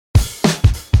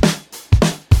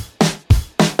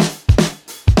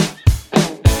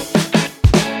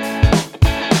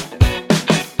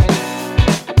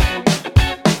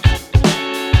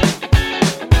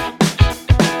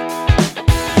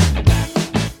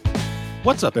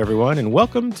What's up, everyone, and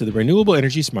welcome to the Renewable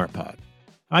Energy Smart Pod.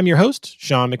 I'm your host,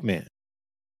 Sean McMahon.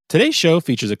 Today's show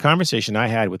features a conversation I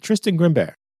had with Tristan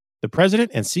Grimbert, the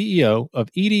president and CEO of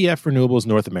EDF Renewables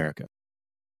North America.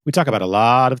 We talk about a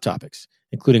lot of topics,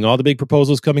 including all the big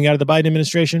proposals coming out of the Biden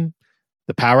administration,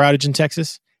 the power outage in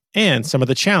Texas, and some of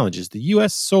the challenges the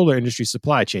U.S. solar industry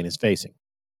supply chain is facing.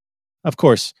 Of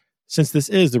course, since this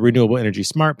is the Renewable Energy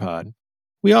Smart Pod,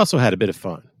 we also had a bit of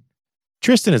fun.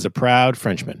 Tristan is a proud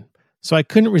Frenchman, so I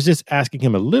couldn't resist asking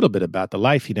him a little bit about the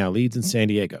life he now leads in San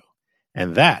Diego.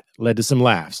 And that led to some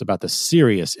laughs about the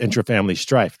serious intra-family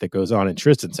strife that goes on in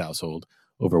Tristan's household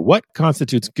over what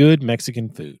constitutes good Mexican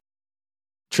food.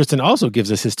 Tristan also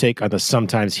gives us his take on the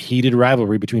sometimes heated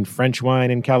rivalry between French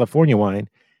wine and California wine,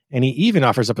 and he even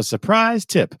offers up a surprise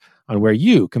tip on where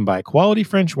you can buy quality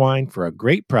French wine for a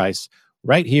great price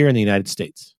right here in the United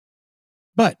States.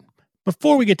 But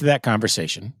before we get to that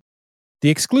conversation, the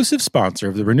exclusive sponsor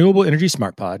of the Renewable Energy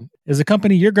Smart Pod is a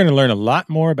company you're going to learn a lot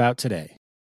more about today.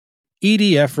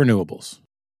 EDF Renewables.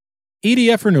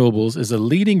 EDF Renewables is a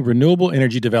leading renewable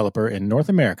energy developer in North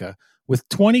America with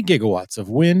 20 gigawatts of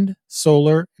wind,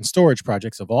 solar, and storage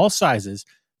projects of all sizes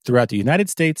throughout the United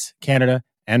States, Canada,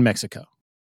 and Mexico.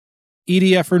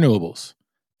 EDF Renewables.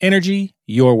 Energy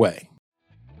your way.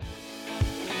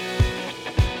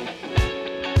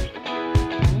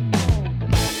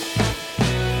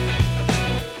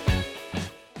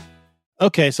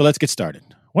 Okay, so let's get started.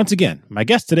 Once again, my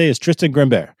guest today is Tristan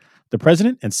Grimbert, the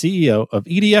president and CEO of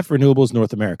EDF Renewables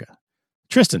North America.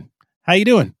 Tristan, how you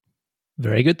doing?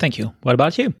 Very good, thank you. What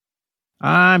about you?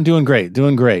 I'm doing great.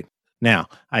 Now,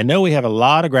 I know we have a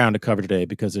lot of ground to cover today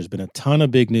because there's been a ton of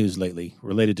big news lately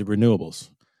related to renewables.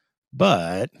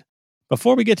 But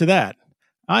before we get to that,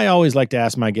 I always like to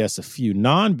ask my guests a few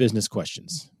non-business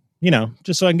questions,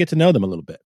 just so I can get to know them a little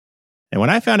bit. And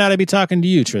when I found out I'd be talking to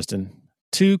you, Tristan,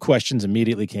 two questions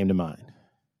immediately came to mind.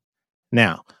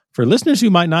 Now, for listeners who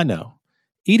might not know,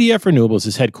 EDF Renewables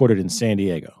is headquartered in San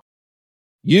Diego.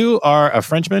 You are a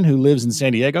Frenchman who lives in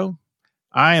San Diego.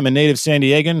 I am a native San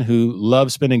Diegan who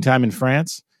loves spending time in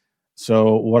France.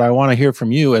 So what I want to hear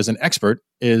from you as an expert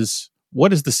is,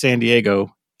 what is the San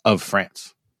Diego of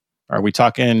France? Are we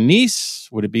talking Nice?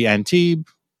 Would it be Antibes?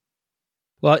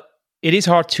 Well, it is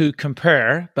hard to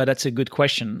compare, but that's a good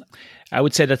question. I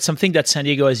would say that something that San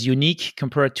Diego is unique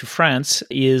compared to France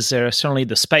is certainly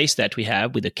the space that we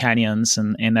have with the canyons.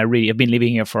 And I've been living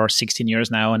here for 16 years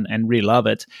now and really love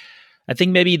it. I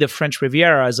think maybe the French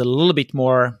Riviera is a little bit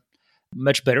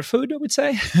much better food, I would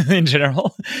say, in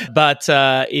general. But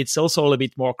it's also a little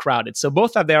bit more crowded. So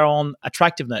both have their own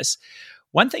attractiveness.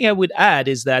 One thing I would add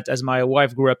is that as my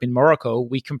wife grew up in Morocco,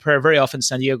 we compare very often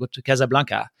San Diego to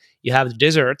Casablanca. You have the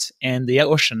desert and the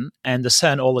ocean and the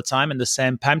sun all the time and the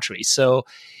same palm trees. So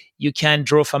you can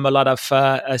draw from a lot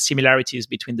of similarities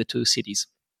between the two cities.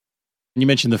 You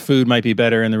mentioned the food might be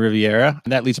better in the Riviera.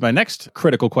 And that leads to my next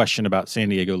critical question about San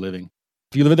Diego living.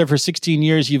 If you live there for 16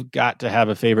 years, you've got to have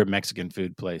a favorite Mexican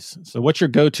food place. So what's your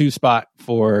go-to spot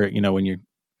for, when you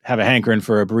have a hankering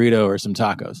for a burrito or some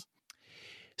tacos?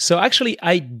 So actually,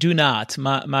 I do not.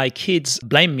 My kids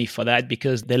blame me for that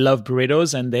because they love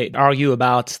burritos and they argue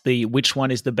about which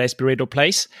one is the best burrito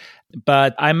place.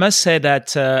 But I must say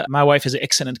that my wife is an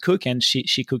excellent cook and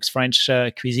she cooks French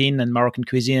cuisine and Moroccan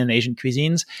cuisine and Asian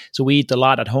cuisines. So we eat a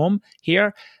lot at home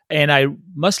here. And I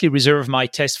mostly reserve my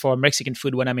taste for Mexican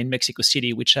food when I'm in Mexico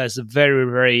City, which has a very,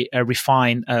 very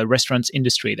refined restaurant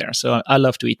industry there. So I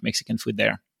love to eat Mexican food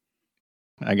there.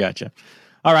 I gotcha.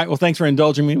 All right. Well, thanks for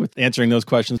indulging me with answering those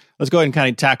questions. Let's go ahead and kind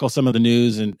of tackle some of the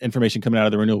news and information coming out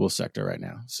of the renewables sector right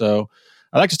now. So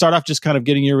I'd like to start off just kind of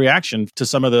getting your reaction to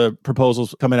some of the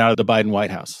proposals coming out of the Biden White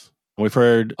House. We've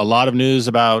heard a lot of news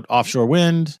about offshore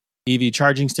wind, EV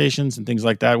charging stations, and things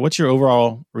like that. What's your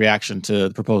overall reaction to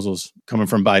the proposals coming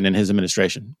from Biden and his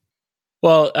administration?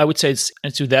 Well, I would say it's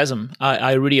enthusiasm.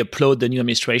 I really applaud the new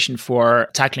administration for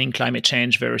tackling climate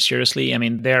change very seriously. I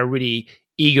mean, they're really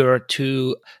eager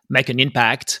to make an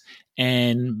impact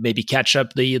and maybe catch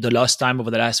up the lost time over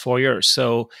the last 4 years.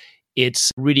 So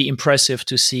it's really impressive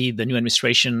to see the new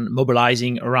administration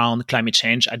mobilizing around climate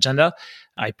change agenda.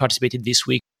 I participated this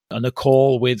week on a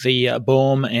call with the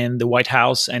BOEM and the White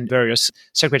House and various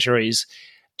secretaries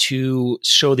to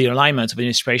show the alignment of the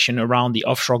administration around the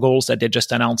offshore goals that they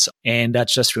just announced. And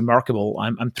that's just remarkable.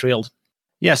 I'm thrilled.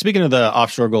 Yeah, speaking of the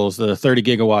offshore goals, the 30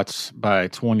 gigawatts by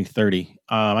 2030,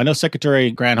 I know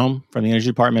Secretary Granholm from the Energy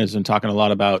Department has been talking a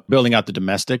lot about building out the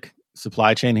domestic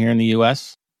supply chain here in the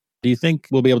U.S. Do you think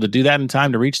we'll be able to do that in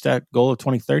time to reach that goal of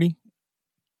 2030?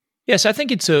 Yes, I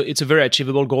think it's a very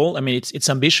achievable goal. I mean, it's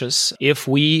ambitious. If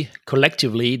we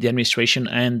collectively, the administration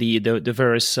and the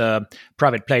various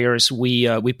private players, we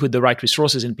put the right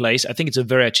resources in place, I think it's a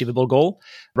very achievable goal.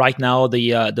 Right now,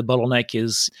 the bottleneck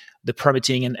is the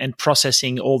permitting and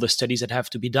processing all the studies that have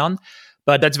to be done.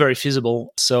 But that's very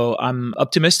feasible. So I'm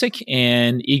optimistic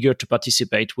and eager to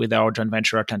participate with our joint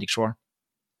venture, Atlantic Shore.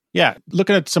 Yeah,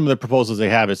 looking at some of the proposals they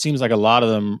have, it seems like a lot of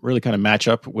them really kind of match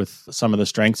up with some of the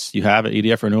strengths you have at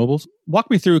EDF Renewables. Walk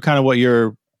me through kind of what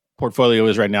your portfolio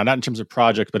is right now, not in terms of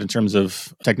projects, but in terms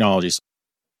of technologies.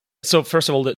 So first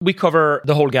of all, we cover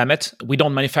the whole gamut. We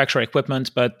don't manufacture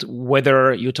equipment, but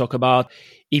whether you talk about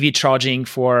EV charging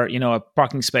for a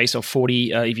parking space of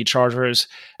 40 EV chargers,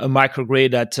 a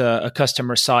microgrid at a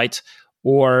customer site,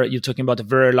 or you're talking about a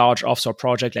very large offshore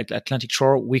project like Atlantic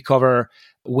Shore, we cover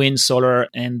wind, solar,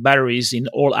 and batteries in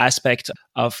all aspects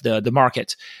of the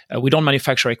market. We don't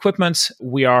manufacture equipment.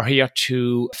 We are here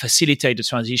to facilitate the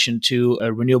transition to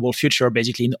a renewable future,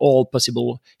 basically in all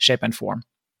possible shape and form.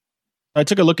 I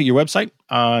took a look at your website,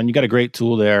 and you got a great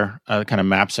tool there that kind of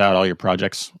maps out all your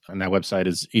projects. And that website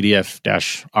is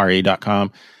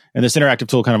edf-ra.com. And this interactive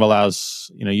tool kind of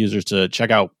allows users to check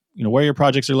out where your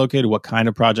projects are located, what kind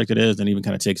of project it is, and even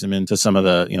kind of takes them into some of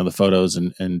the the photos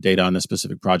and data on the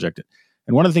specific project.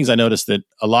 And one of the things I noticed that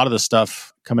a lot of the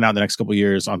stuff coming out in the next couple of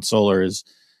years on solar is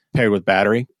paired with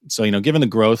battery. So, given the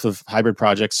growth of hybrid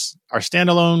projects, are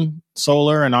standalone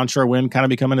solar and onshore wind kind of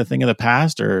becoming a thing of the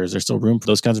past, or is there still room for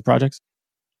those kinds of projects?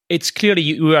 It's clearly,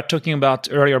 you were talking about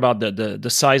earlier about the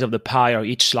size of the pie or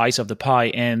each slice of the pie,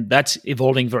 and that's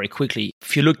evolving very quickly.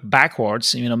 If you look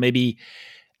backwards, maybe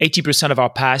 80% of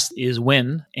our past is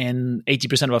wind and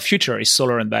 80% of our future is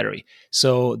solar and battery.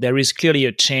 So there is clearly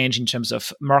a change in terms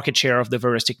of market share of the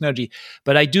various technology.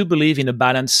 But I do believe in a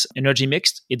balanced energy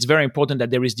mix. It's very important that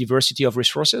there is diversity of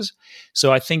resources.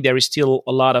 So I think there is still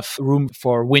a lot of room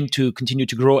for wind to continue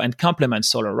to grow and complement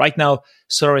solar. Right now,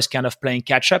 solar is kind of playing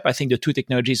catch up. I think the two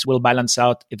technologies will balance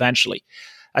out eventually.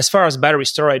 As far as battery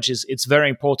storage it's very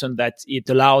important that it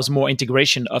allows more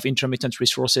integration of intermittent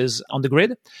resources on the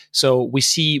grid. So we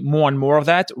see more and more of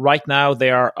that. Right now, they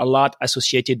are a lot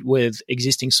associated with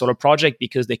existing solar project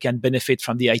because they can benefit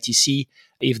from the ITC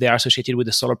if they are associated with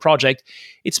the solar project.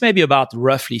 It's maybe about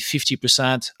roughly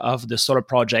 50% of the solar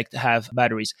project have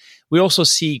batteries. We also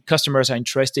see customers are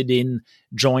interested in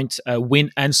joint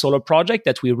wind and solar project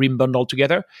that we rebundle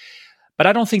together. But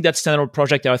I don't think that's standard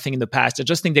project that I think in the past. I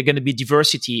just think there's going to be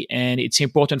diversity, and it's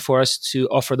important for us to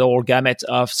offer the whole gamut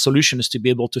of solutions to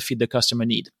be able to fit the customer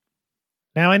need.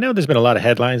 Now, I know there's been a lot of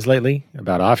headlines lately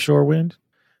about offshore wind.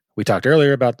 We talked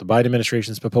earlier about the Biden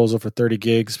administration's proposal for 30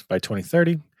 gigs by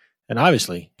 2030, and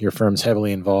obviously your firm's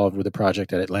heavily involved with the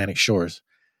project at Atlantic Shores.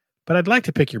 But I'd like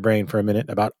to pick your brain for a minute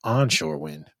about onshore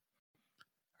wind.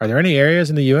 Are there any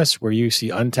areas in the U.S. where you see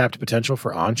untapped potential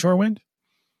for onshore wind?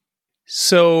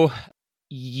 So,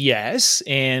 yes,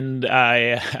 and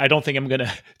I don't think I'm going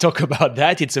to talk about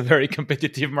that. It's a very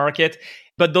competitive market,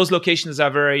 but those locations are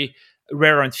very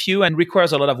rare and few and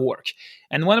requires a lot of work.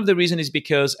 And one of the reasons is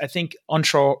because I think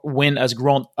onshore wind has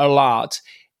grown a lot,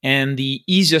 and the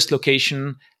easiest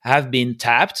location have been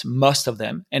tapped, most of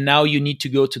them, and now you need to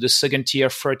go to the second tier,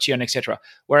 third tier, and etc.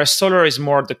 Whereas solar is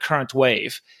more the current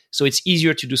wave. So it's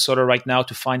easier to do solar right now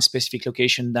to find specific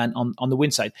location than on the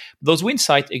wind side. Those wind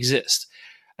sites exist.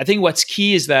 I think what's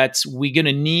key is that we're going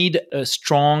to need a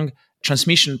strong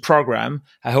transmission program,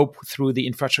 I hope through the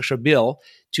infrastructure bill,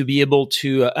 to be able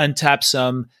to untap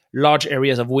some large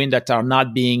areas of wind that are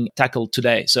not being tackled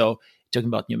today. So talking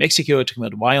about New Mexico, talking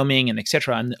about Wyoming, and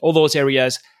etc. And all those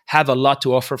areas have a lot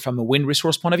to offer from a wind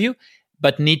resource point of view,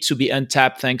 but need to be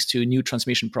untapped thanks to new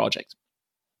transmission projects.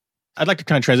 I'd like to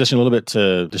kind of transition a little bit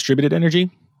to distributed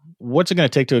energy. What's it going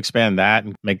to take to expand that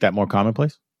and make that more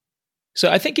commonplace? So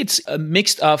I think it's a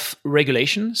mix of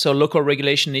regulation. So local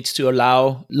regulation needs to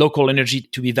allow local energy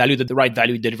to be valued at the right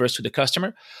value it delivers to the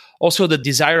customer. Also, the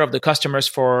desire of the customers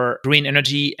for green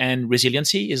energy and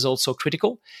resiliency is also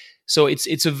critical. So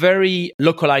it's a very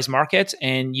localized market,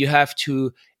 and you have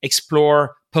to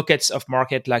explore pockets of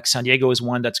market like San Diego is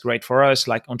one that's great for us,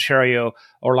 like Ontario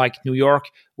or like New York,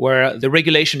 where the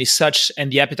regulation is such and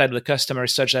the appetite of the customer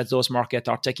is such that those markets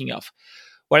are taking off.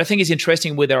 What I think is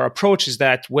interesting with our approach is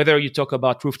that whether you talk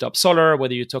about rooftop solar,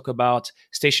 whether you talk about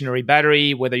stationary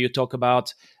battery, whether you talk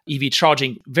about EV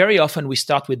charging, very often we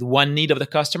start with one need of the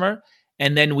customer,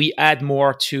 and then we add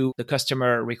more to the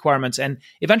customer requirements. And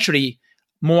eventually,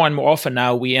 more and more often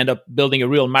now, we end up building a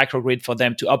real microgrid for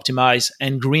them to optimize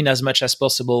and green as much as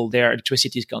possible their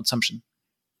electricity consumption.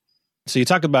 So you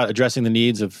talked about addressing the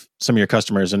needs of some of your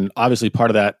customers, and obviously part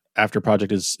of that after a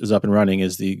project is up and running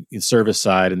is the service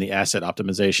side and the asset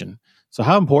optimization. So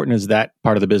how important has that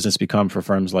part of the business become for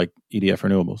firms like EDF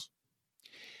Renewables?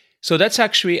 So that's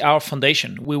actually our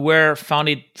foundation. We were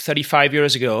founded 35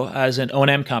 years ago as an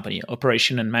O&M company,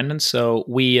 operation and maintenance. So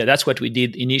that's what we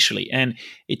did initially. And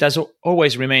it has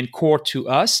always remained core to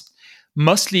us,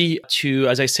 mostly to,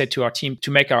 as I said, to our team,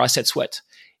 to make our assets sweat.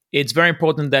 It's very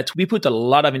important that we put a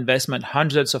lot of investment,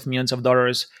 hundreds of millions of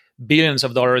dollars, billions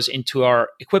of dollars into our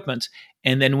equipment.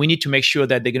 And then we need to make sure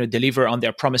that they're going to deliver on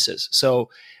their promises. So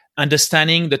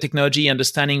understanding the technology,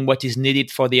 understanding what is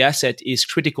needed for the asset is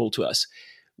critical to us.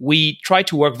 We try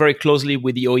to work very closely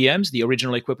with the OEMs, the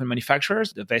original equipment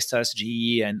manufacturers, the Vestas,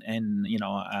 GE, and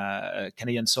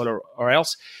Canadian Solar or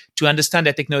else, to understand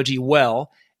that technology well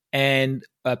and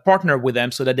partner with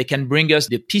them so that they can bring us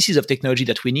the pieces of technology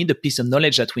that we need, the piece of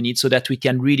knowledge that we need, so that we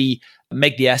can really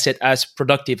make the asset as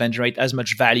productive and generate as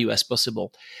much value as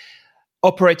possible.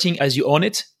 Operating as you own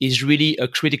it is really a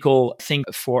critical thing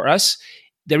for us.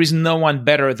 There is no one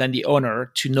better than the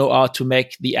owner to know how to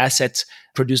make the asset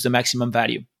produce the maximum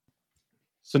value.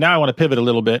 So now I want to pivot a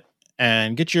little bit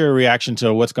and get your reaction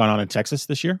to what's gone on in Texas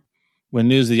this year. When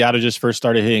news of the outages first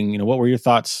started hitting, what were your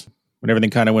thoughts when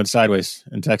everything kind of went sideways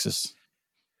in Texas?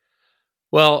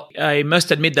 Well, I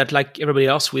must admit that like everybody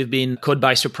else, we've been caught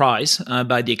by surprise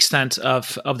by the extent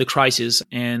of the crisis,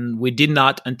 and we did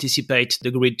not anticipate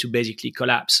the grid to basically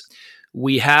collapse.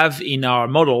 We have in our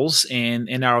models and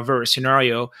in our very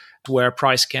scenario where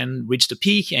price can reach the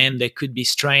peak and there could be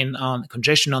strain on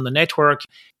congestion on the network.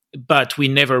 But we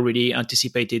never really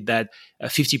anticipated that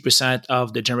 50%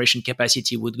 of the generation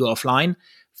capacity would go offline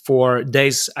for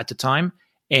days at a time,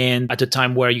 and at a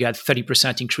time where you had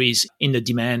 30% increase in the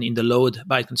demand, in the load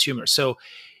by consumers. So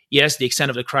yes, the extent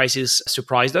of the crisis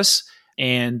surprised us.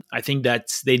 And I think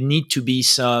that they need to be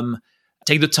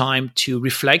take the time to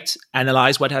reflect,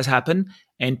 analyze what has happened,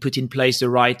 and put in place the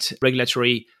right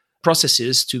regulatory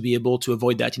processes to be able to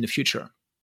avoid that in the future.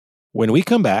 When we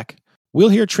come back, we'll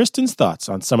hear Tristan's thoughts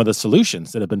on some of the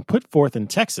solutions that have been put forth in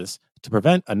Texas to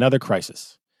prevent another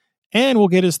crisis. And we'll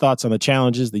get his thoughts on the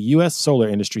challenges the U.S. solar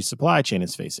industry supply chain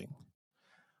is facing.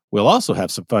 We'll also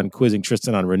have some fun quizzing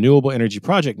Tristan on renewable energy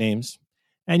project names.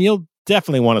 And you'll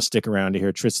definitely want to stick around to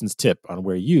hear Tristan's tip on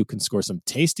where you can score some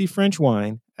tasty French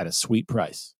wine at a sweet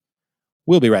price.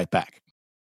 We'll be right back.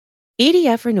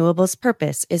 EDF Renewables'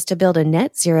 purpose is to build a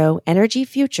net zero energy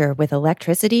future with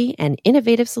electricity and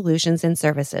innovative solutions and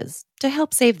services to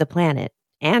help save the planet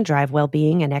and drive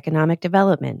well-being and economic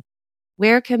development.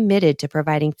 We're committed to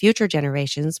providing future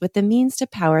generations with the means to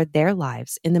power their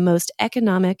lives in the most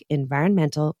economic,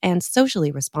 environmental, and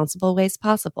socially responsible ways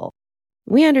possible.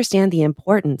 We understand the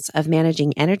importance of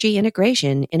managing energy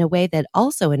integration in a way that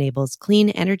also enables clean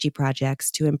energy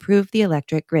projects to improve the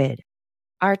electric grid.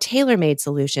 Our tailor-made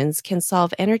solutions can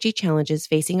solve energy challenges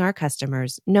facing our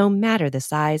customers, no matter the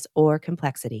size or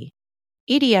complexity.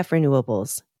 EDF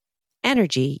Renewables.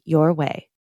 Energy your way.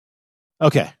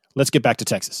 Okay, let's get back to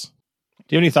Texas.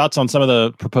 Do you have any thoughts on some of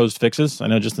the proposed fixes? I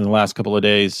know just in the last couple of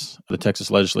days, the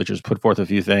Texas legislature has put forth a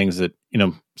few things that,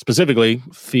 specifically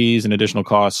fees and additional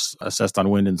costs assessed on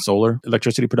wind and solar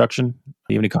electricity production. Do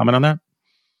you have any comment on that?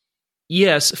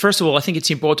 Yes. First of all, I think it's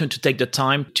important to take the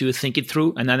time to think it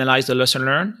through and analyze the lesson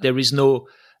learned. There is no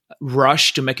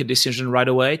rush to make a decision right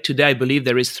away. Today, I believe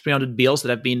there is 300 bills that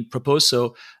have been proposed,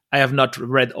 so I have not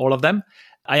read all of them.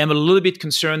 I am a little bit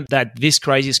concerned that this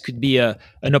crisis could be an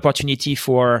opportunity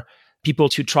for people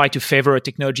to try to favor a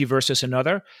technology versus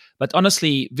another. But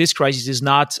honestly, this crisis is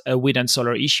not a wind and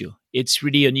solar issue. It's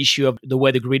really an issue of the way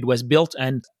the grid was built.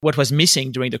 And what was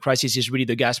missing during the crisis is really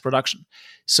the gas production.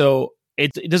 So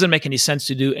it doesn't make any sense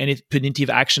to do any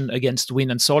punitive action against wind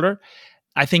and solar.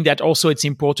 I think that also it's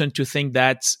important to think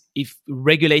that if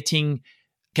regulating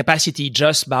capacity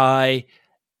just by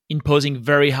imposing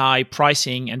very high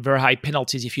pricing and very high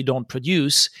penalties if you don't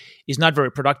produce is not very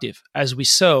productive. As we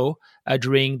saw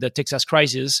during the Texas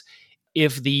crisis,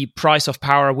 if the price of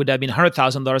power would have been $100,000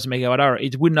 a megawatt hour,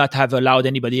 it would not have allowed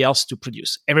anybody else to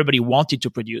produce. Everybody wanted to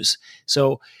produce.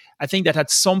 So I think that at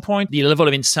some point, the level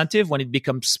of incentive, when it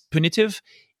becomes punitive,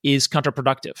 is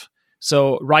counterproductive.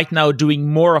 So right now, doing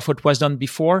more of what was done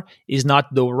before is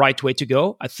not the right way to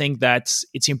go. I think that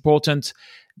it's important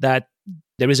that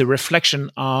there is a reflection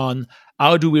on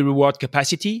how do we reward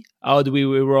capacity, how do we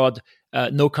reward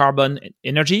no carbon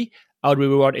energy, how do we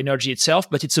reward energy itself,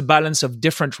 but it's a balance of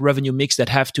different revenue mix that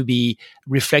have to be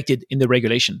reflected in the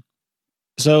regulation.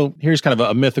 So here's kind of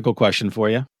a mythical question for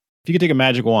you. If you could take a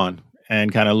magic wand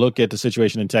and kind of look at the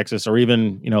situation in Texas or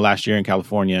even, last year in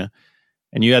California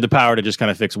and you had the power to just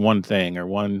kind of fix one thing or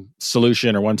one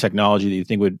solution or one technology that you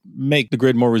think would make the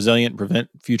grid more resilient, prevent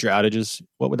future outages,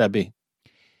 what would that be?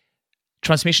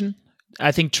 Transmission.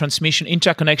 I think transmission,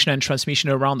 interconnection and transmission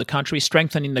around the country,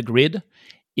 strengthening the grid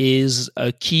is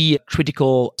a key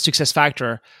critical success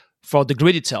factor for the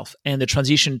grid itself. And the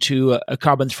transition to a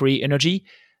carbon-free energy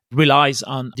relies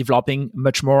on developing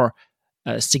much more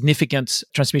significant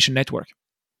transmission network.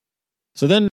 So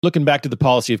then looking back to the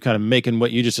policy of kind of making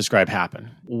what you just described happen,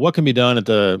 what can be done at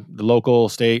the local,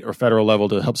 state, or federal level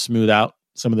to help smooth out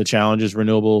some of the challenges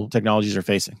renewable technologies are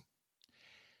facing?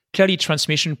 Clearly,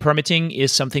 transmission permitting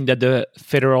is something that the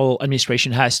federal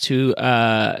administration has to,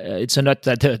 it's a nut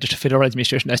that the federal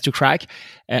administration has to crack.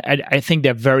 I think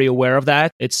they're very aware of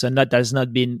that. It's a nut that has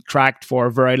not been cracked for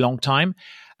a very long time.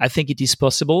 I think it is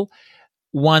possible.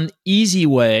 One easy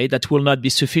way that will not be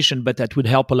sufficient, but that would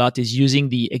help a lot, is using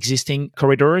the existing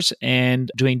corridors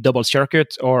and doing double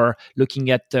circuit or looking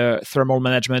at the thermal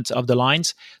management of the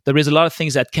lines. There is a lot of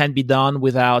things that can be done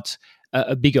without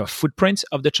a bigger footprint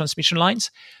of the transmission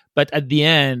lines. But at the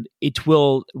end, it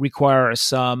will require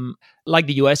some, like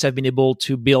the US have been able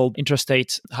to build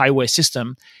interstate highway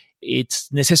system.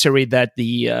 It's necessary that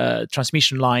the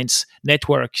transmission lines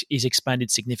network is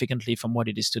expanded significantly from what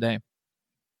it is today.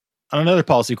 On another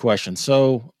policy question,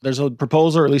 so there's a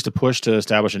proposal, or at least a push, to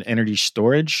establish an energy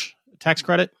storage tax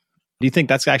credit. Do you think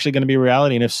that's actually going to be a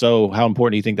reality? And if so, how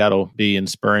important do you think that'll be in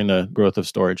spurring the growth of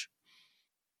storage?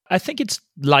 I think it's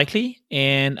likely,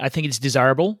 and I think it's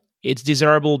desirable. It's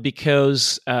desirable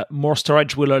because more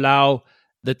storage will allow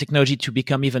the technology to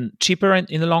become even cheaper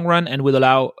in the long run, and will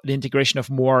allow the integration of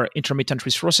more intermittent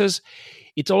resources.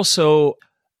 It also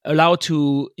allows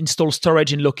to install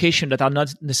storage in locations that are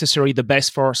not necessarily the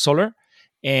best for solar,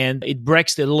 and it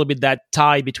breaks a little bit that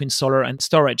tie between solar and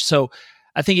storage. So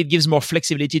I think it gives more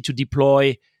flexibility to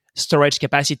deploy storage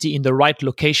capacity in the right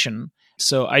location.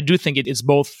 So I do think it is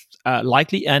both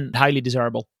likely and highly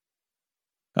desirable.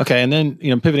 Okay, and then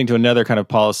pivoting to another kind of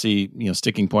policy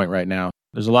sticking point right now.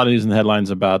 There's a lot of news in the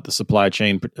headlines about the supply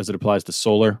chain as it applies to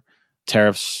solar,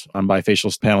 tariffs on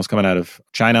bifacial panels coming out of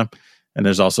China, and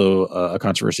there's also a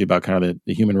controversy about kind of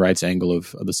the human rights angle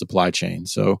of the supply chain.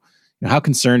 So, how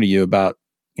concerned are you about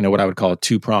what I would call a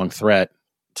two-pronged threat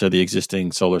to the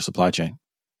existing solar supply chain?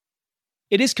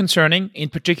 It is concerning, in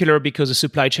particular because the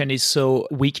supply chain is so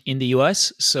weak in the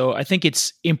US. So I think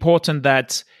it's important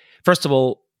that, first of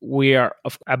all, we are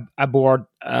aboard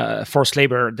forced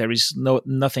labor. There is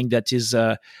nothing that is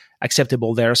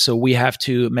acceptable there. So we have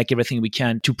to make everything we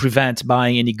can to prevent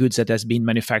buying any goods that has been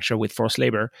manufactured with forced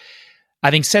labor.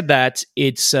 Having said that,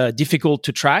 it's difficult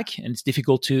to track, and it's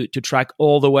difficult to track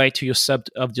all the way to your sub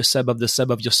of your sub of the sub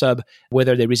of your sub,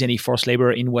 whether there is any forced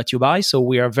labor in what you buy. So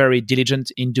we are very diligent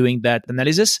in doing that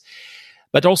analysis.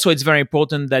 But also it's very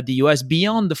important that the US,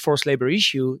 beyond the forced labor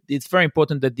issue, it's very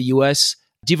important that the US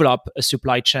develop a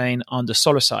supply chain on the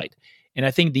solar side. And I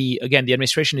think the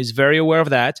administration is very aware of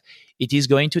that. It is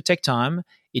going to take time.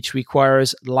 It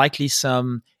requires likely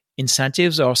some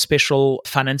incentives or special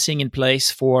financing in place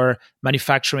for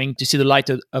manufacturing to see the light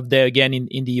of day again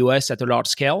in the US at a large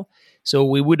scale. So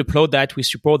we would applaud that, we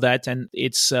support that, and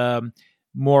it's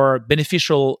more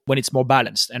beneficial when it's more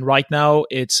balanced. And right now,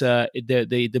 it's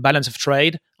the balance of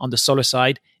trade on the solar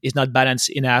side is not balanced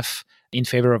enough in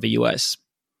favor of the US.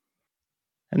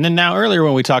 And then now earlier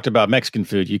when we talked about Mexican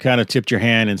food, you kind of tipped your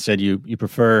hand and said you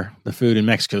prefer the food in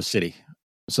Mexico City.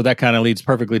 So that kind of leads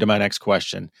perfectly to my next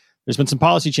question. There's been some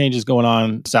policy changes going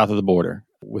on south of the border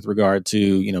with regard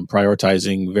to,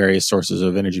 prioritizing various sources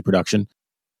of energy production.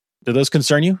 Do those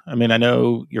concern you? I mean, I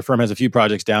know your firm has a few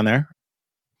projects down there.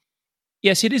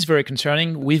 Yes, it is very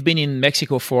concerning. We've been in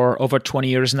Mexico for over 20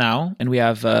 years now, and we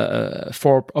have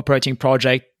 4 operating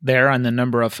projects there and a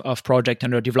number of projects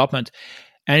under development.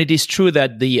 And it is true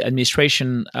that the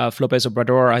administration of López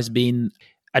Obrador has been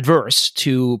adverse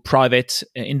to private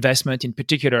investment, in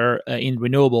particular in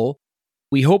renewable.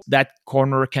 We hope that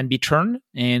corner can be turned,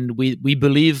 and we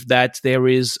believe that there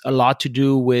is a lot to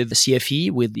do with the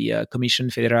CFE, with the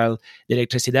Comisión Federal de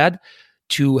Electricidad,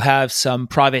 to have some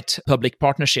private-public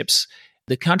partnerships.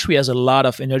 The country has a lot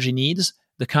of energy needs.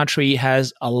 The country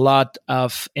has a lot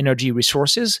of energy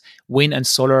resources. Wind and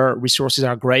solar resources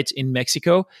are great in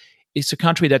Mexico. It's a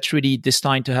country that's really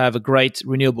destined to have a great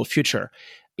renewable future.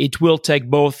 It will take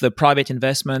both the private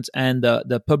investment and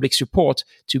the public support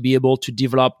to be able to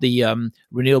develop the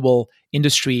renewable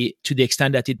industry to the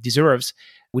extent that it deserves.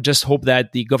 We just hope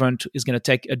that the government is going to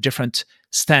take a different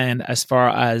stand as far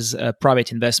as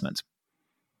private investment.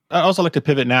 I'd also like to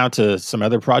pivot now to some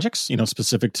other projects,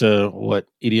 specific to what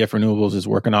EDF Renewables is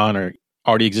working on or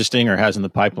already existing or has in the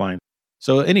pipeline.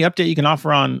 So any update you can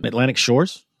offer on Atlantic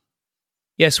Shores?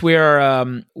 Yes, we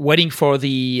are waiting for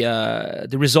the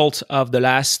result of the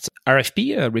last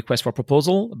RFP, request for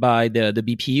proposal, by the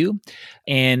BPU.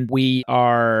 And we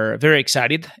are very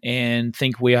excited and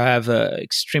think we have an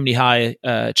extremely high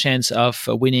chance of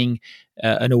winning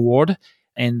an award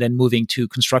and then moving to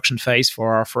construction phase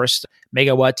for our first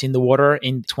megawatt in the water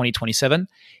in 2027.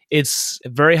 It's a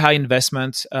very high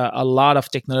investment, a lot of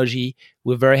technology.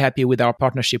 We're very happy with our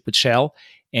partnership with Shell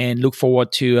and look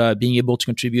forward to being able to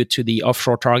contribute to the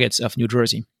offshore targets of New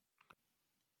Jersey.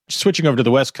 Switching over to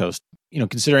the West Coast,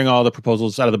 considering all the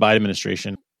proposals out of the Biden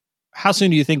administration, how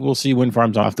soon do you think we'll see wind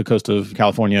farms off the coast of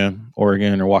California,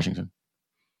 Oregon, or Washington?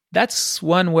 That's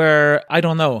one where I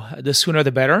don't know. The sooner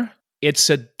the better. It's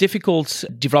a difficult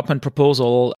development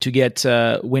proposal to get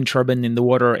wind turbine in the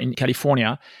water in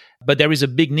California. But there is a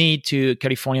big need to.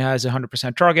 California has a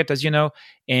 100% target, as you know,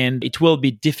 and it will be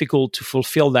difficult to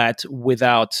fulfill that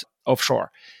without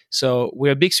offshore. So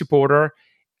we're a big supporter.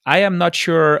 I am not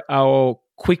sure how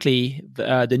quickly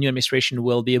the new administration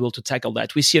will be able to tackle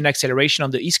that. We see an acceleration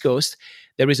on the East Coast.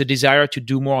 There is a desire to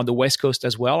do more on the West Coast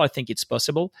as well. I think it's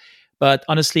possible. But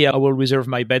honestly, I will reserve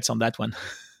my bets on that one.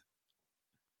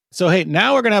 So, hey,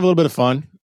 now we're going to have a little bit of fun.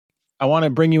 I want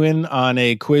to bring you in on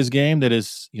a quiz game that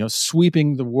is,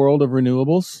 sweeping the world of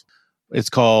renewables. It's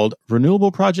called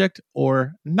Renewable Project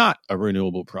or Not a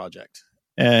Renewable Project.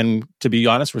 And to be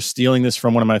honest, we're stealing this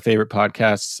from one of my favorite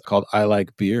podcasts called I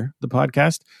Like Beer, the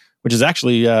podcast, which is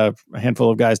actually a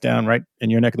handful of guys down right in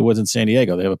your neck of the woods in San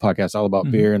Diego. They have a podcast all about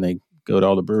beer, and they go to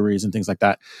all the breweries and things like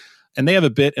that. And they have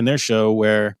a bit in their show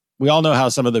where we all know how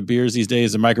some of the beers these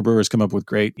days, the microbrewers come up with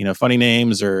great, funny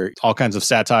names or all kinds of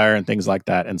satire and things like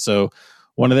that. And so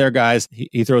one of their guys,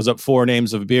 he throws up 4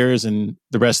 names of beers, and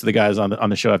the rest of the guys on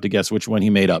the show have to guess which one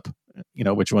he made up,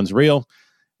 which one's real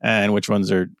and which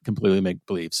ones are completely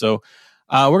make-believe. So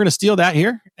we're going to steal that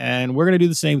here, and we're going to do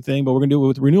the same thing, but we're going to do it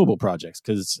with renewable projects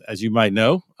because, as you might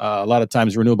know, a lot of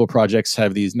times renewable projects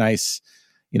have these nice,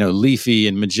 leafy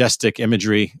and majestic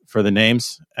imagery for the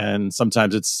names, and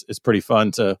sometimes it's pretty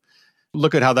fun to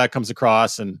look at how that comes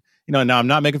across. And now I'm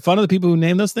not making fun of the people who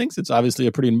name those things. It's obviously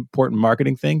a pretty important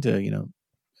marketing thing to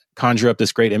conjure up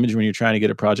this great image when you're trying to get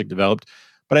a project developed.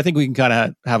 But I think we can kind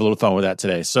of have a little fun with that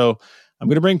today. So I'm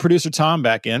going to bring producer Tom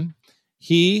back in.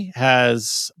 He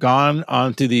has gone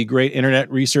onto the great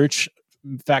internet research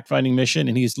fact-finding mission,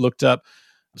 and he's looked up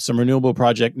some renewable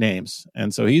project names.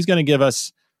 And so he's going to give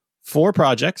us 4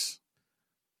 projects,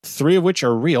 3 of which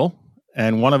are real,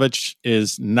 and 1 of which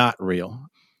is not real.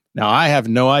 Now, I have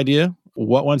no idea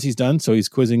what ones he's done, so he's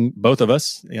quizzing both of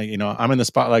us. I'm in the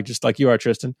spotlight just like you are,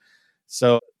 Tristan.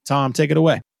 So, Tom, take it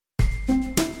away.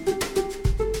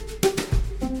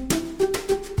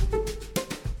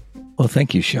 Well,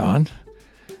 thank you, Sean.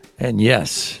 And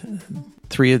yes,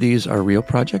 3 of these are real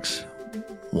projects.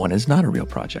 1 is not a real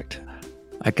project.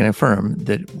 I can affirm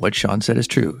that what Sean said is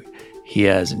true. He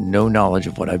has no knowledge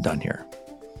of what I've done here.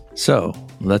 So,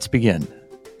 let's begin.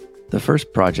 The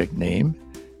first project name,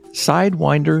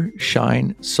 Sidewinder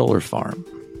Shine Solar Farm.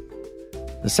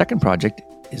 The second project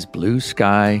is Blue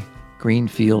Sky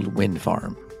Greenfield Wind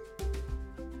Farm.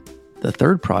 The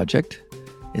third project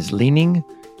is Leaning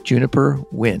Juniper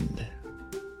Wind.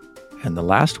 And the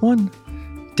last one,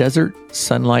 Desert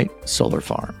Sunlight Solar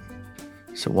Farm.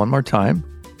 So one more time,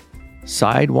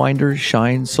 Sidewinder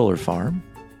Shine Solar Farm,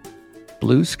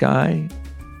 Blue Sky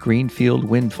Greenfield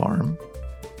Wind Farm,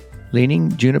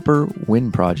 Leaning Juniper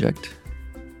Wind Project,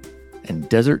 and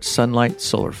Desert Sunlight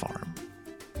Solar Farm.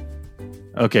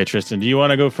 Okay, Tristan, do you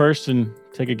want to go first and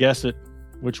take a guess at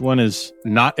which one is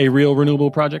not a real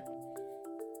renewable project?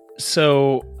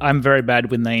 So I'm very bad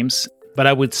with names, but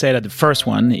I would say that the first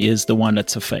one is the one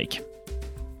that's a fake.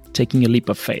 Taking a leap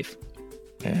of faith.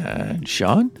 And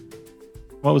Sean?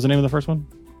 What was the name of the first one?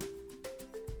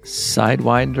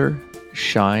 Sidewinder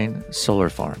Shine Solar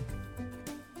Farm.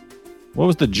 What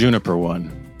was the Juniper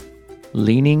one?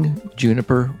 Leaning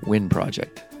Juniper Wind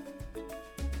Project.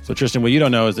 So, Tristan, what you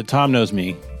don't know is that Tom knows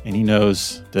me, and he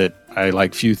knows that I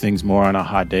like few things more on a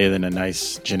hot day than a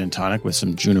nice gin and tonic with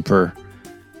some juniper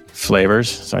flavors.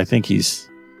 So I think he's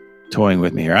toying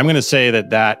with me here. I'm going to say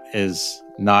that is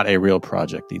not a real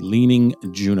project, the Leaning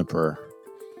Juniper.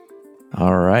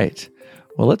 All right.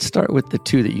 Well, let's start with the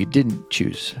 2 that you didn't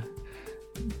choose.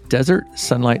 Desert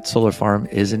Sunlight Solar Farm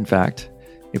is, in fact,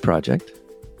 a project.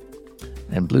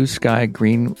 And Blue Sky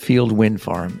Greenfield Wind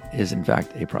Farm is, in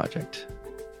fact, a project.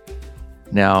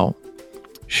 Now,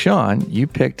 Sean, you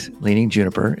picked Leaning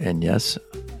Juniper, and yes,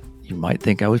 you might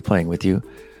think I was playing with you,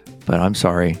 but I'm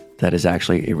sorry, that is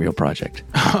actually a real project.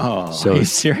 Oh, are you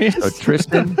serious? So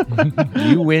Tristan,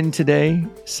 you win today.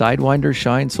 Sidewinder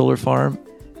Shine Solar Farm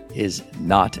is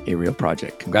not a real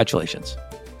project. Congratulations.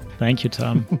 Thank you,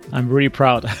 Tom. I'm really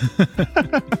proud.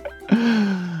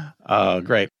 Oh,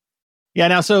 great. Yeah,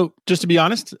 now, so just to be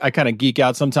honest, I kind of geek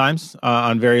out sometimes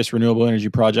on various renewable energy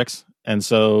projects. And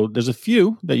so there's a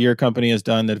few that your company has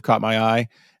done that have caught my eye.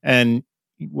 And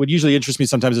what usually interests me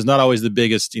sometimes is not always the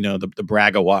biggest, the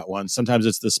bragawatt ones. Sometimes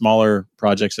it's the smaller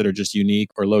projects that are just unique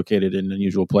or located in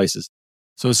unusual places.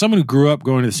 So as someone who grew up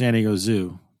going to the San Diego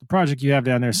Zoo, the project you have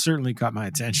down there certainly caught my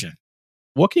attention.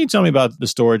 What can you tell me about the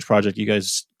storage project you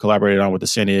guys collaborated on with the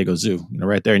San Diego Zoo,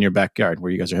 right there in your backyard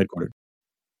where you guys are headquartered?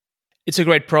 It's a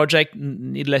great project.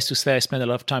 Needless to say, I spent a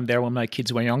lot of time there when my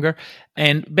kids were younger.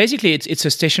 And basically, it's a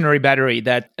stationary battery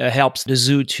that helps the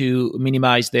zoo to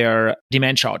minimize their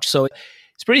demand charge. So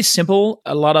it's pretty simple.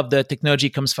 A lot of the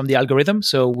technology comes from the algorithm.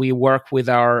 So we work with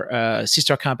our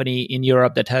sister company in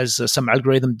Europe that has some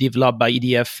algorithm developed by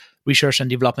EDF research and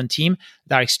development team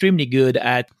that are extremely good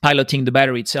at piloting the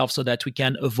battery itself so that we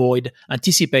can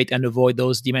anticipate and avoid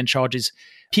those demand charges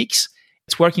peaks.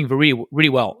 It's working really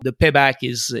well. The payback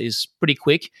is pretty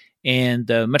quick and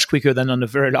much quicker than on a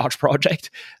very large project,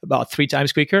 about 3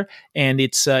 times quicker. And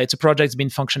it's a project that's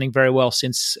been functioning very well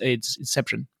since its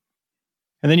inception.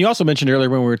 And then you also mentioned earlier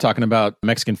when we were talking about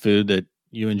Mexican food that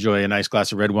you enjoy a nice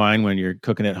glass of red wine when you're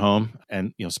cooking at home.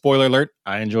 And, spoiler alert,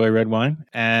 I enjoy red wine.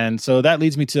 And so that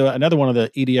leads me to another one of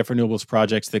the EDF Renewables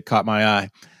projects that caught my eye,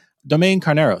 Domaine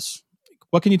Carneros.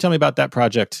 What can you tell me about that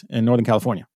project in Northern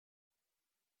California?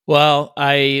 Well,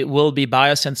 I will be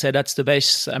biased and say that's the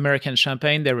best American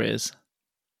champagne there is.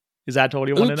 Is that all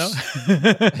you want to know?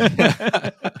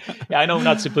 Yeah, I know I'm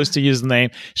not supposed to use the name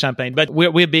champagne, but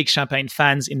we're big champagne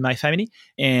fans in my family.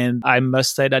 And I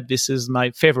must say that this is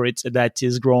my favorite that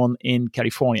is grown in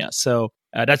California. So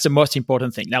that's the most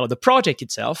important thing. Now, the project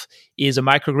itself is a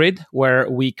microgrid where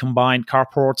we combine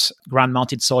carports,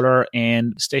 ground-mounted solar,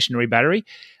 and stationary battery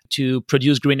to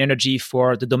produce green energy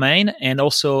for the domain and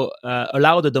also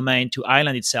allow the domain to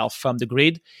island itself from the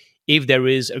grid if there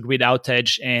is a grid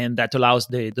outage, and that allows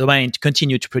the domain to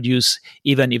continue to produce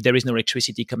even if there is no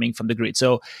electricity coming from the grid.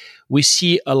 So we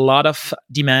see a lot of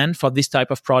demand for this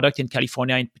type of product in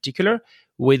California in particular,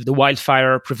 with the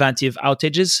wildfire preventive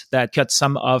outages that cut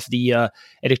some of the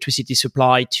electricity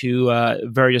supply to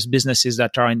various businesses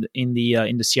that are in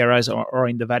the Sierras or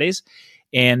in the valleys.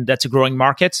 And that's a growing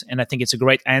market. And I think it's a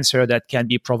great answer that can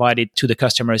be provided to the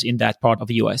customers in that part of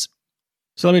the US.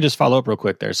 So let me just follow up real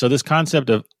quick there. So this concept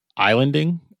of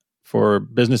islanding for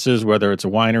businesses, whether it's a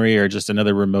winery or just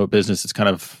another remote business that's kind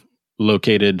of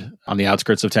located on the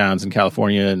outskirts of towns in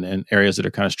California and areas that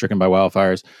are kind of stricken by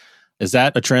wildfires, is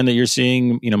that a trend that you're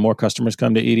seeing, more customers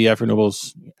come to EDF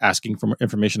Renewables asking for more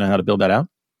information on how to build that out?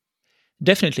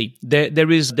 Definitely.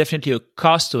 There is definitely a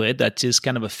cost to it that is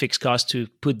kind of a fixed cost to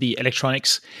put the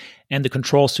electronics and the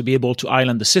controls to be able to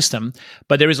island the system.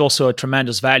 But there is also a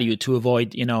tremendous value to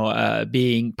avoid,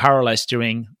 being powerless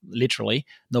during, literally,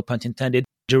 no pun intended,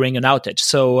 during an outage.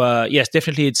 So yes,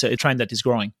 definitely it's a trend that is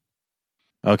growing.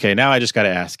 Okay, now I just got to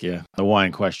ask you the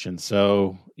wine question.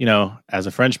 So, as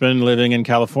a Frenchman living in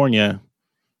California,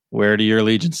 where do your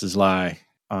allegiances lie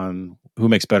on who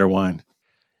makes better wine?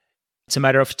 It's a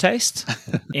matter of taste,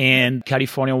 and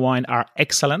California wine are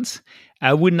excellent.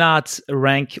 I would not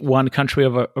rank one country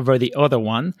over the other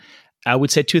one. I would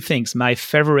say 2 things. My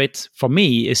favorite for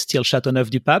me is still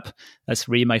Châteauneuf-du-Pape. That's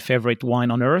really my favorite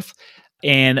wine on earth.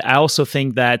 And I also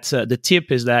think that the tip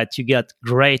is that you get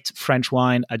great French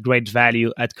wine at great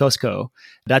value at Costco.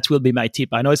 That will be my tip.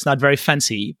 I know it's not very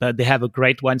fancy, but they have a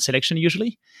great wine selection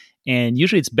usually. And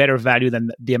usually it's better value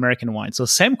than the American wine. So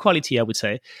same quality, I would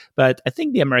say. But I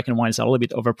think the American wines are a little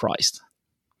bit overpriced.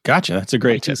 Gotcha. That's a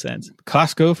great 2 cents.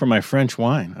 Costco for my French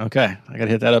wine. Okay. I got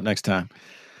to hit that up next time.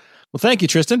 Well, thank you,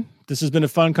 Tristan. This has been a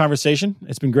fun conversation.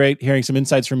 It's been great hearing some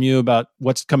insights from you about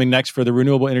what's coming next for the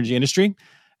renewable energy industry.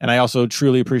 And I also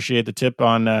truly appreciate the tip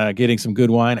on getting some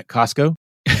good wine at Costco.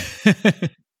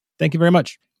 Thank you very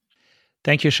much.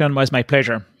 Thank you, Sean. It was my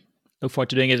pleasure. Look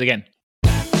forward to doing it again.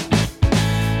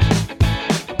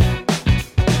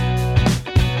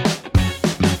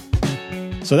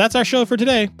 So that's our show for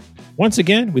today. Once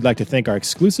again, we'd like to thank our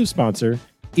exclusive sponsor,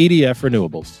 EDF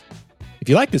Renewables. If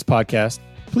you like this podcast,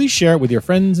 please share it with your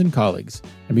friends and colleagues.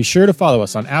 And be sure to follow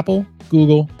us on Apple,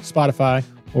 Google, Spotify,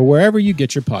 or wherever you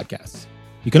get your podcasts.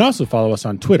 You can also follow us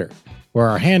on Twitter, where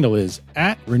our handle is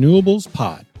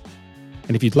 @RenewablesPod.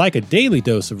 And if you'd like a daily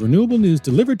dose of renewable news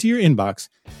delivered to your inbox,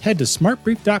 head to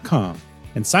smartbrief.com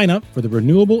and sign up for the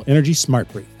Renewable Energy Smart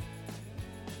Brief.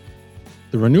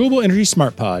 The Renewable Energy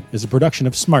Smart Pod is a production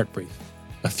of SmartBrief,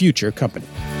 a future company.